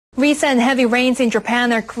Recent heavy rains in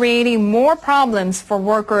Japan are creating more problems for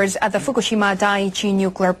workers at the Fukushima Daiichi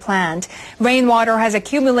nuclear plant. Rainwater has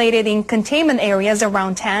accumulated in containment areas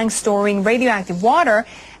around tanks storing radioactive water,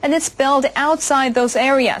 and it's spilled outside those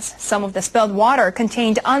areas. Some of the spilled water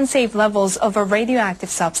contained unsafe levels of a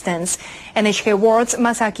radioactive substance. NHK World's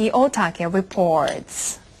Masaki Otake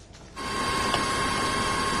reports.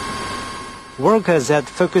 Workers at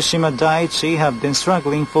Fukushima Daiichi have been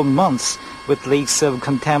struggling for months with leaks of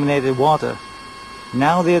contaminated water.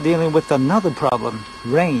 Now they are dealing with another problem,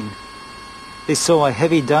 rain. They saw a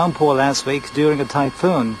heavy downpour last week during a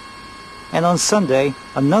typhoon. And on Sunday,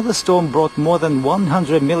 another storm brought more than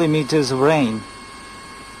 100 millimeters of rain.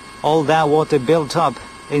 All that water built up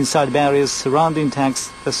inside barriers surrounding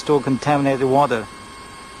tanks that store contaminated water.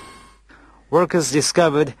 Workers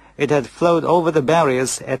discovered it had flowed over the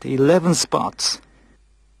barriers at 11 spots.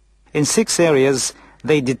 In 6 areas,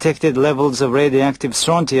 they detected levels of radioactive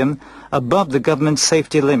strontium above the government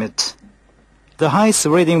safety limit. The highest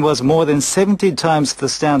reading was more than 70 times the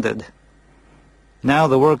standard. Now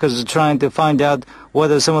the workers are trying to find out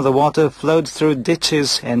whether some of the water flowed through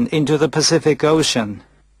ditches and into the Pacific Ocean.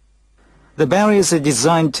 The barriers are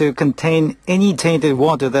designed to contain any tainted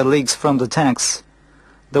water that leaks from the tanks.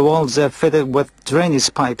 The walls are fitted with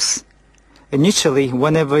drainage pipes. Initially,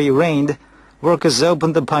 whenever it rained, workers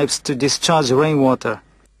opened the pipes to discharge rainwater.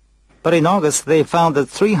 But in August, they found that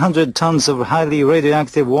 300 tons of highly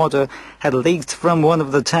radioactive water had leaked from one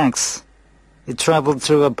of the tanks. It traveled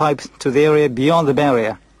through a pipe to the area beyond the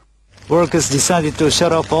barrier. Workers decided to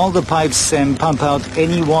shut off all the pipes and pump out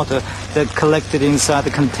any water that collected inside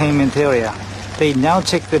the containment area. They now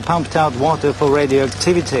check the pumped out water for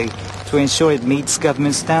radioactivity to ensure it meets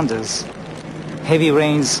government standards. Heavy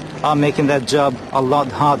rains are making that job a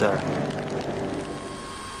lot harder.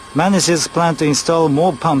 Managers plan to install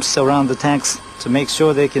more pumps around the tanks to make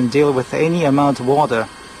sure they can deal with any amount of water.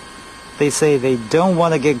 They say they don't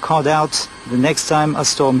want to get caught out the next time a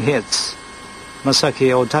storm hits.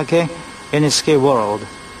 Masaki Otake, NHK World.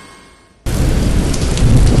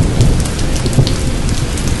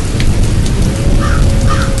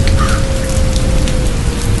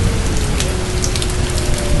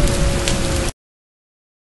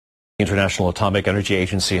 The International Atomic Energy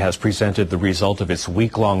Agency has presented the result of its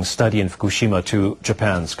week-long study in Fukushima to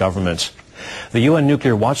Japan's government. The UN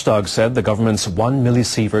nuclear watchdog said the government's 1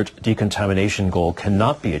 millisievert decontamination goal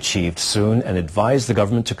cannot be achieved soon and advised the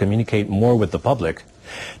government to communicate more with the public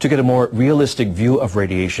to get a more realistic view of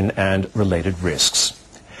radiation and related risks.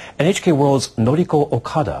 NHK World's Noriko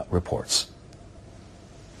Okada reports.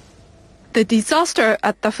 The disaster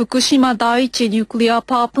at the Fukushima Daiichi nuclear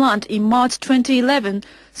power plant in March 2011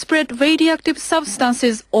 spread radioactive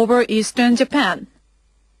substances over eastern Japan.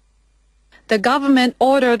 The government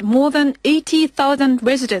ordered more than 80,000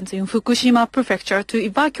 residents in Fukushima prefecture to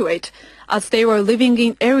evacuate as they were living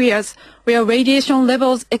in areas where radiation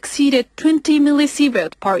levels exceeded 20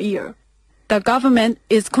 millisievert per year. The government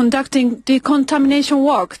is conducting decontamination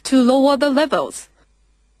work to lower the levels.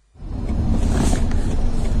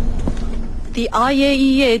 The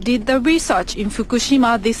IAEA did the research in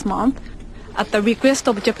Fukushima this month at the request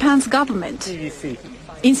of Japan's government.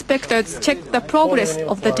 Inspectors checked the progress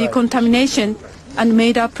of the decontamination and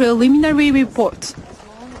made a preliminary report.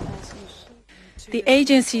 The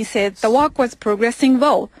agency said the work was progressing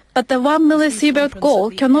well, but the 1 millisievert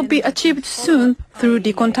goal cannot be achieved soon through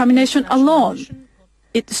decontamination alone.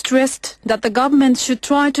 It stressed that the government should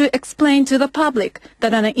try to explain to the public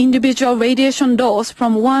that an individual radiation dose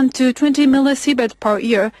from 1 to 20 millisievert per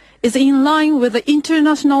year is in line with the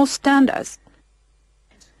international standards.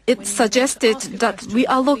 It suggested that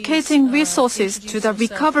reallocating resources to the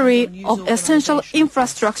recovery of essential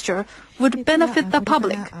infrastructure would benefit the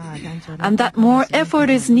public, and that more effort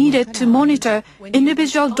is needed to monitor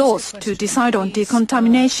individual doses to decide on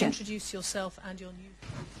decontamination.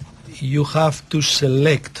 You have to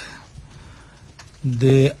select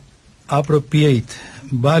the appropriate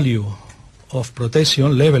value of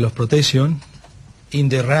protection, level of protection, in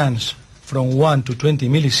the range from 1 to 20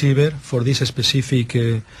 millisievert for this specific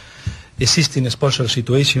existing exposure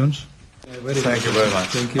situations. Thank you very much.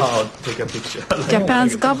 Thank you. I'll take a picture.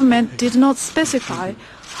 Japan's government did not specify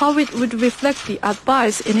how it would reflect the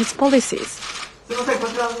advice in its policies.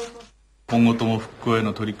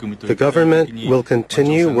 The government will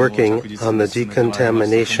continue working on the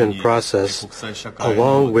decontamination process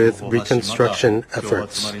along with reconstruction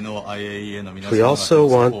efforts. We also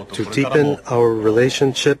want to deepen our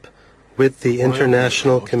relationship with the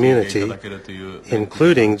international community,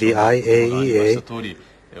 including the IAEA,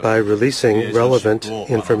 by releasing relevant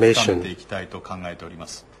information.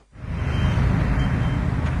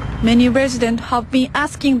 Many residents have been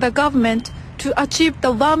asking the government to achieve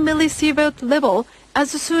the 1 millisievert level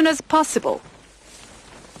as soon as possible.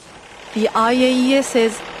 The IAEA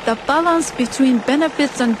says the balance between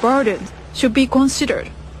benefits and burdens should be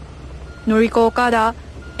considered. Noriko Okada,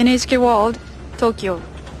 NHK World, Tokyo.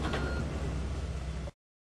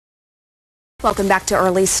 Welcome back to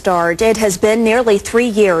Early Start. It has been nearly 3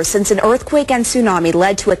 years since an earthquake and tsunami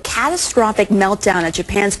led to a catastrophic meltdown at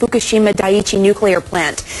Japan's Fukushima Daiichi nuclear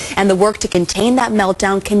plant. And the work to contain that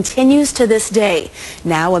meltdown continues to this day.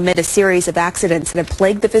 Now, amid a series of accidents that have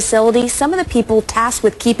plagued the facility, some of the people tasked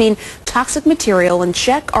with keeping toxic material in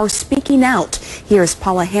check are speaking out. Here's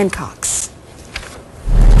Paula Hancock's.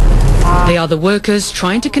 They are the workers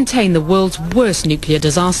trying to contain the world's worst nuclear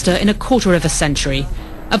disaster in a quarter of a century.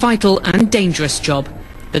 A vital and dangerous job.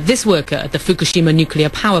 But this worker at the Fukushima nuclear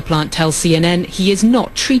power plant tells CNN he is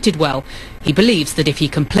not treated well. He believes that if he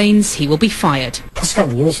complains, he will be fired.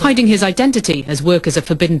 Hiding his identity, as workers are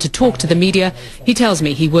forbidden to talk to the media, he tells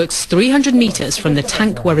me he works 300 meters from the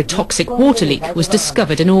tank where a toxic water leak was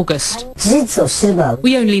discovered in August.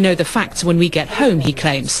 We only know the facts when we get home, he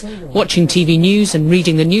claims, watching TV news and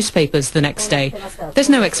reading the newspapers the next day. There's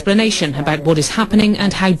no explanation about what is happening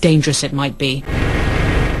and how dangerous it might be.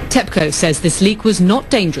 TEPCO says this leak was not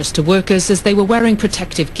dangerous to workers as they were wearing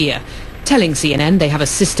protective gear, telling CNN they have a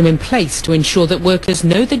system in place to ensure that workers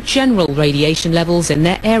know the general radiation levels in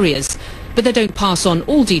their areas, but they don't pass on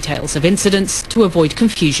all details of incidents to avoid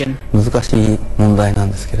confusion. This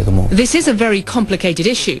is a very complicated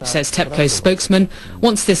issue, says TEPCO's spokesman.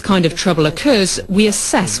 Once this kind of trouble occurs, we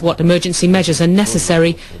assess what emergency measures are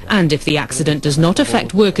necessary, and if the accident does not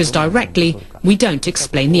affect workers directly, we don't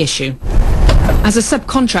explain the issue. As a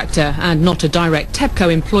subcontractor and not a direct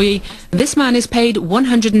TEPCO employee, this man is paid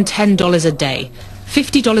 $110 a day,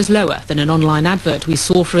 $50 lower than an online advert we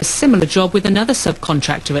saw for a similar job with another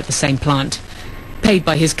subcontractor at the same plant. Paid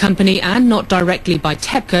by his company and not directly by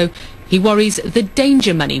TEPCO, he worries the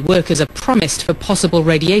danger money workers are promised for possible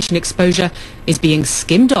radiation exposure is being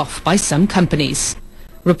skimmed off by some companies.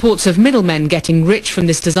 Reports of middlemen getting rich from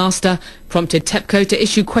this disaster prompted TEPCO to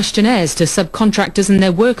issue questionnaires to subcontractors and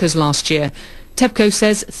their workers last year. TEPCO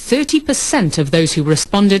says 30% of those who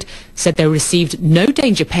responded said they received no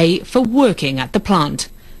danger pay for working at the plant.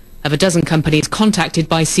 Of a dozen companies contacted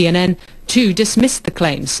by CNN, 2 dismissed the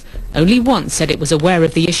claims. Only 1 said it was aware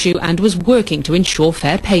of the issue and was working to ensure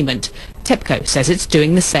fair payment. TEPCO says it's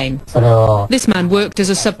doing the same. This man worked as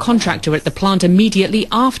a subcontractor at the plant immediately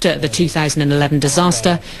after the 2011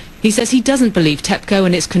 disaster. He says he doesn't believe TEPCO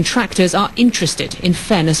and its contractors are interested in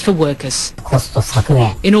fairness for workers.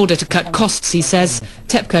 In order to cut costs, he says,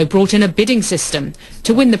 TEPCO brought in a bidding system.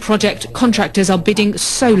 To win the project, contractors are bidding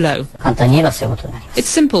so low. It's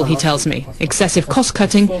simple, he tells me. Excessive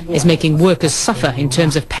cost-cutting is making workers suffer in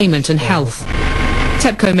terms of payment and health.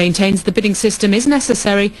 TEPCO maintains the bidding system is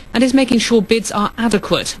necessary and is making sure bids are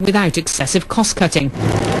adequate without excessive cost-cutting.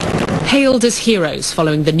 Hailed as heroes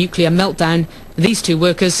following the nuclear meltdown, these 2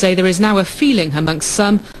 workers say there is now a feeling amongst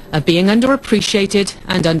some of being underappreciated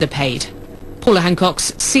and underpaid. Paula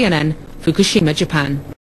Hancock's CNN, Fukushima, Japan.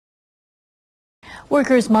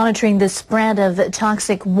 Workers monitoring the spread of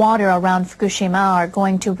toxic water around Fukushima are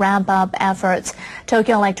going to ramp up efforts.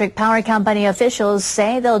 Tokyo Electric Power Company officials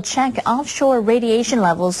say they'll check offshore radiation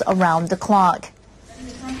levels around the clock.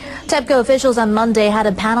 TEPCO officials on Monday had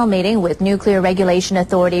a panel meeting with Nuclear Regulation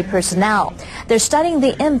Authority personnel. They're studying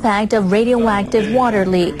the impact of radioactive water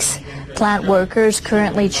leaks. Plant workers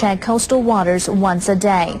currently check coastal waters once a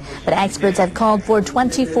day, but experts have called for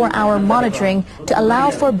 24-hour monitoring to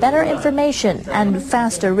allow for better information and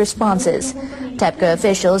faster responses. TEPCO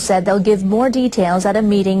officials said they'll give more details at a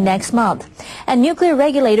meeting next month. And nuclear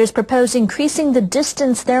regulators propose increasing the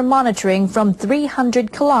distance they're monitoring from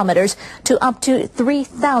 300 kilometers to up to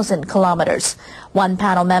 3,000 kilometers. One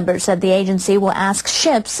panel member said the agency will ask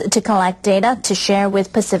ships to collect data to share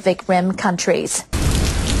with Pacific Rim countries.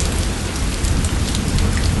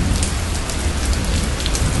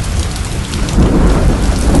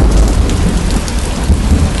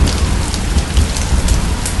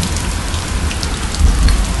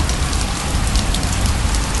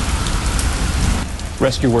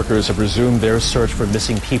 Rescue workers have resumed their search for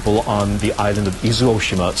missing people on the island of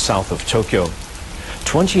Izuoshima, south of Tokyo.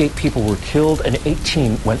 28 people were killed and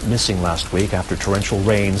 18 went missing last week after torrential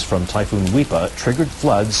rains from Typhoon Wipa triggered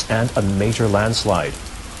floods and a major landslide.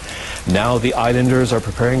 Now the islanders are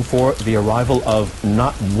preparing for the arrival of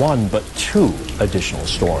not 1 but 2 additional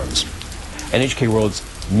storms. NHK World's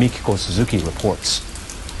Mikiko Suzuki reports.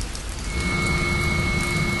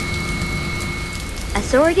 A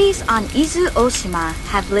Authorities on Izu Oshima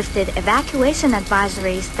have lifted evacuation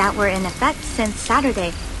advisories that were in effect since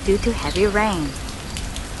Saturday due to heavy rain.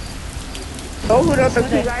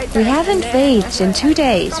 We haven't bathed in 2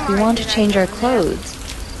 days. We want to change our clothes.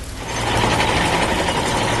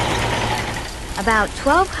 About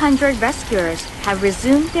 1,200 rescuers have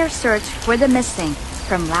resumed their search for the missing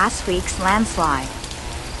from last week's landslide.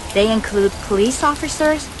 They include police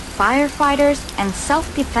officers, firefighters, and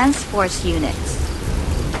self-defense force units.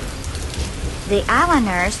 The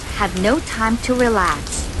islanders have no time to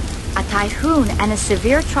relax. A typhoon and a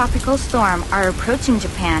severe tropical storm are approaching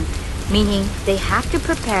Japan, meaning they have to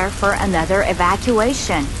prepare for another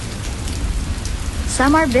evacuation.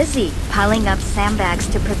 Some are busy piling up sandbags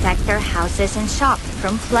to protect their houses and shops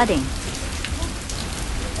from flooding.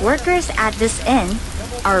 Workers at this inn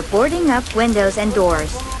are boarding up windows and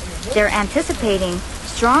doors. They're anticipating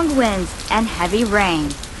strong winds and heavy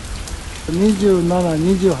rain.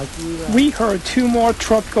 We heard 2 more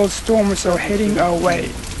tropical storms are heading our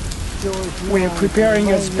way. We are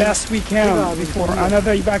preparing as best we can before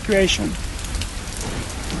another evacuation.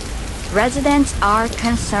 Residents are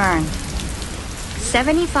concerned.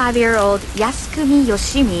 75-year-old Yasukuni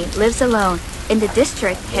Yoshimi lives alone in the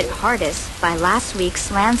district hit hardest by last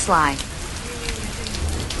week's landslide.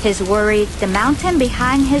 He's worried the mountain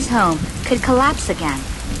behind his home could collapse again.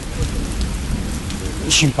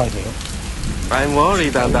 I'm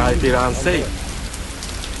worried and I feel unsafe.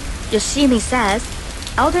 Yoshimi says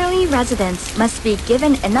elderly residents must be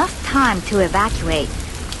given enough time to evacuate.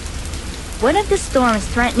 One of the storms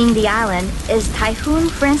threatening the island is Typhoon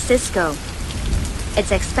Francisco.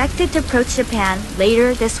 It's expected to approach Japan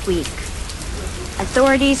later this week.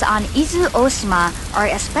 Authorities on Izu Oshima are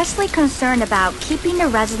especially concerned about keeping the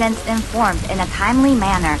residents informed in a timely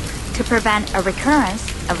manner to prevent a recurrence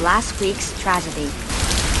of last week's tragedy.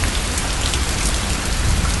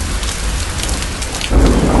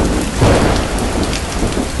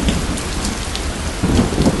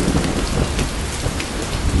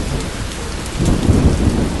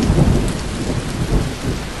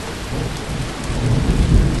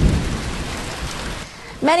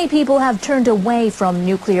 Many people have turned away from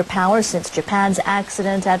nuclear power since Japan's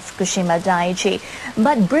accident at Fukushima Daiichi.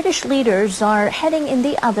 But British leaders are heading in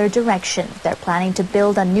the other direction. They're planning to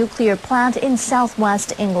build a nuclear plant in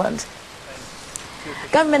southwest England.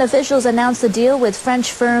 Government officials announced a deal with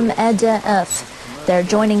French firm EDF. They're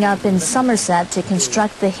joining up in Somerset to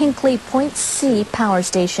construct the Hinkley Point C power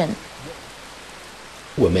station.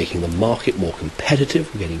 We're making the market more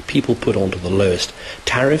competitive, we're getting people put onto the lowest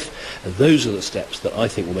tariff, and those are the steps that I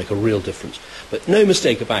think will make a real difference. But no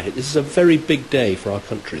mistake about it, this is a very big day for our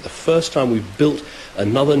country. The first time we've built a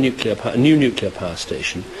new nuclear power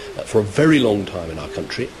station for a very long time in our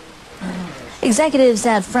country. Executives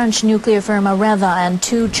at French nuclear firm Areva and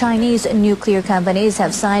 2 Chinese nuclear companies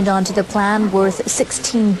have signed on to the plan worth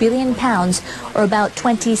 £16 billion, or about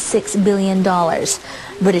 $26 billion.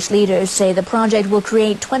 British leaders say the project will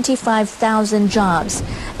create 25,000 jobs.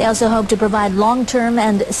 They also hope to provide long-term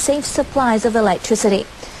and safe supplies of electricity.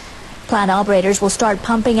 Plant operators will start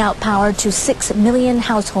pumping out power to 6 million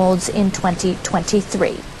households in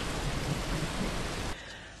 2023.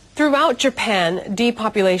 Throughout Japan,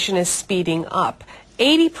 depopulation is speeding up.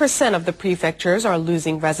 80% of the prefectures are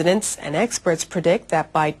losing residents, and experts predict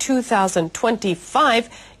that by 2025,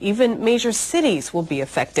 even major cities will be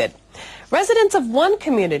affected. Residents of one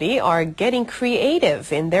community are getting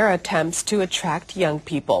creative in their attempts to attract young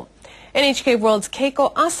people. NHK World's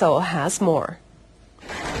Keiko Aso has more.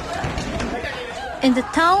 In the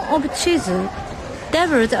town of Chizu,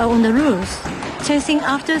 devils are on the loose, chasing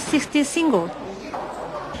after 60 singles.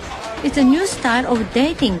 It's a new style of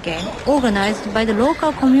dating game organized by the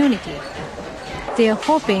local community. They are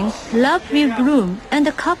hoping love will bloom and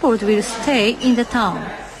the couples will stay in the town.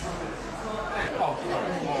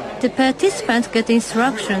 The participants get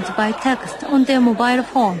instructions by text on their mobile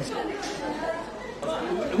phones.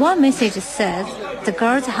 One message says the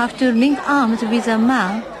girls have to link arms with a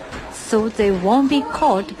man so they won't be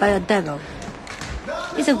caught by a devil.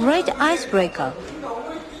 It's a great icebreaker.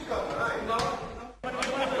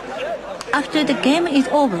 After the game is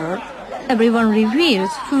over, everyone reveals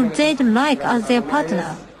who they'd like as their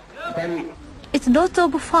partner. It's lots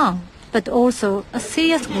of fun, but also a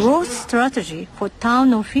serious growth strategy for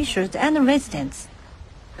town officials and residents.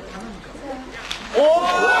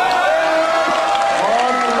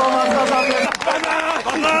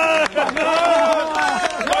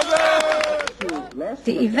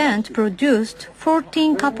 The event produced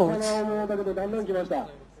 14 couples.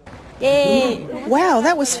 Yay! Wow,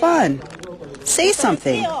 that was fun. Say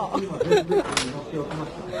something.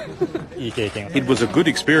 It was a good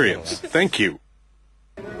experience. Thank you.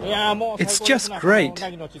 It's just great.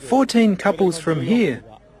 14 couples from here.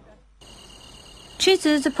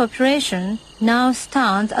 Chizu's population now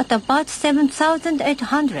stands at about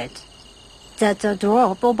 7,800. That's a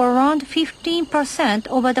drop of around 15%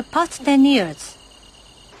 over the past 10 years.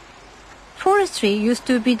 Forestry used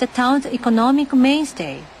to be the town's economic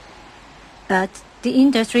mainstay, but the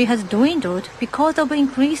industry has dwindled because of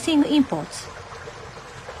increasing imports.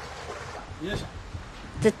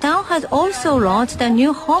 The town has also launched a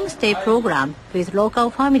new homestay program with local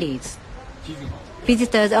families.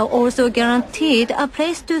 Visitors are also guaranteed a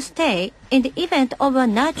place to stay in the event of a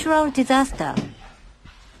natural disaster.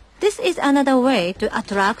 This is another way to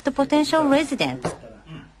attract potential residents.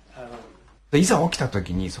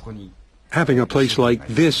 Having a place like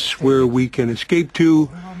this where we can escape to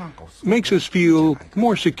makes us feel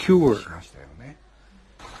more secure.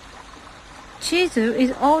 Chizu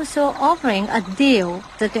is also offering a deal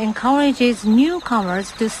that encourages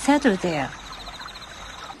newcomers to settle there.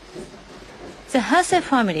 The Hase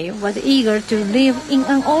family was eager to live in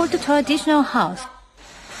an old traditional house.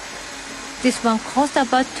 This one cost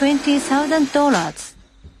about $20,000.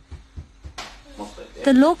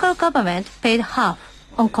 The local government paid half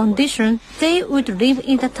on condition they would live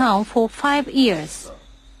in the town for 5 years.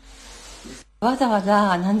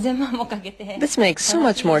 This makes so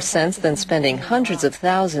much more sense than spending hundreds of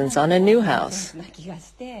thousands on a new house.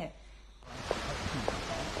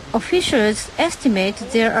 Officials estimate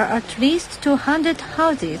there are at least 200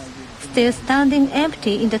 houses still standing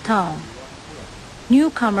empty in the town.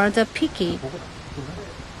 Newcomers are picky,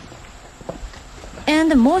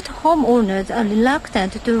 and most homeowners are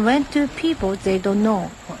reluctant to rent to people they don't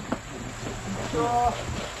know.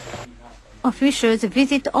 Officials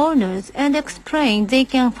visit owners and explain they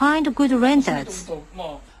can find good renters.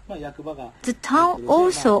 The town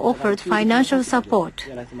also offered financial support.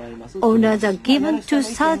 Owners are given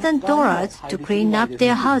 $2,000 to clean up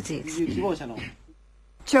their houses.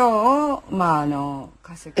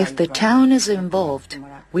 If the town is involved,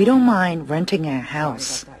 we don't mind renting a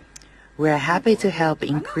house. We are happy to help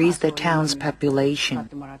increase the town's population.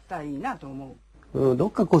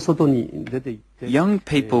 Young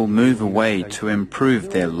people move away to improve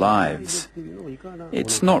their lives.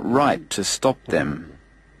 It's not right to stop them.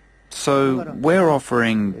 So we're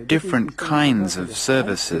offering different kinds of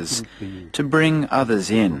services to bring others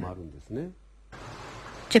in.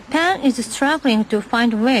 Japan is struggling to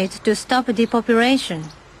find ways to stop depopulation.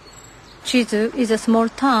 Chizu is a small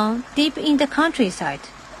town deep in the countryside,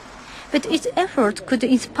 but its efforts could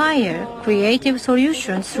inspire creative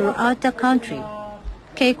solutions throughout the country.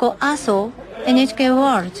 Keiko Aso, NHK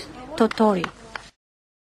World, Tottori.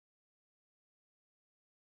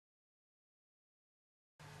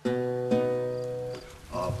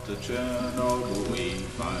 After Chernobyl we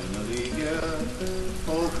finally hear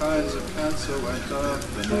all kinds of cancer went up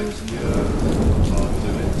the next year. Hard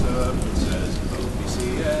to interpret, says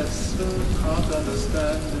OPCS. Can't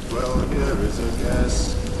understand it, well here is a guess.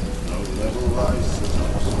 No level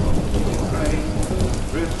isotopes from the Ukraine.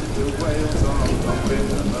 Drifted to Wales on the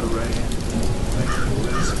wind and the rain. Painful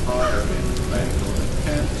inspiring, Bengal and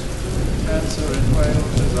Kent. Cancer in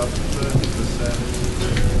Wales is up to 30%.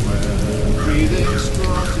 We're breathing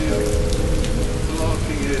strontium,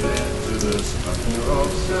 blocking it into the structure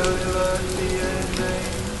of cellular DNA.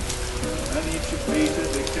 And each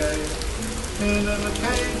repeated decay in an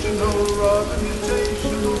occasional, rather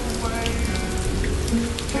mutational way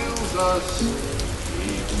kills us.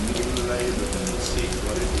 Each new labor can see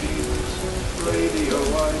what it means.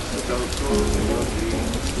 Radioactive causing your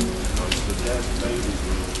genes. Most of death babies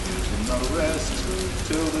will give them no rest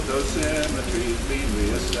till the dosimetry's been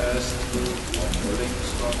reassessed. One willing,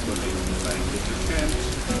 strong belief, thank you to Kent,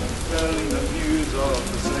 telling the news of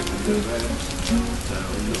the second event,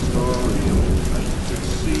 telling the story of the matrix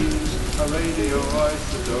scenes. A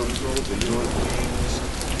radioisotope over your genes.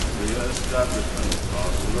 Re-establishment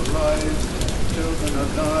parcel of lives. Children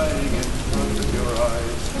are dying in front of your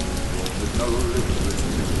eyes. Born with no liquid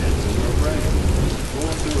to get to your brain.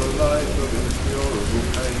 Born to a life of incurable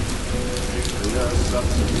pain. Nuclear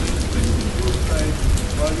substances mixed into a fate.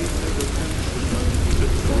 While you take attention and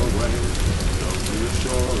slip away. Don't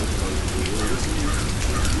reassure us, those people listening.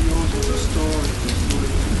 Yours is a story that's going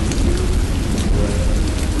to be you.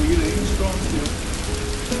 Breathing strontium.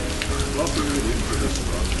 Locking it into the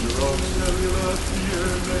structure of cellular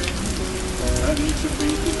DNA. And each of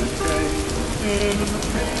these is a decay in an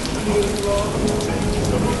occasional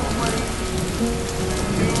rotation way.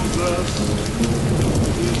 Kills us.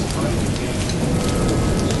 Is fighting.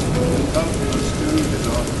 The calculus student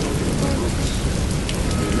on books.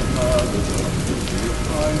 In another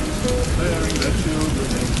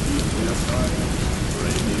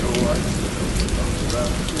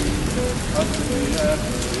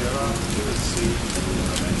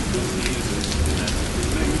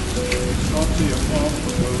see a farm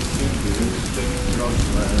that goes in the extinct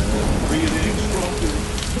judgment. Breathing Strontium,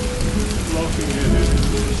 locking in the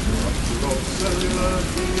structure of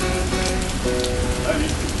cellular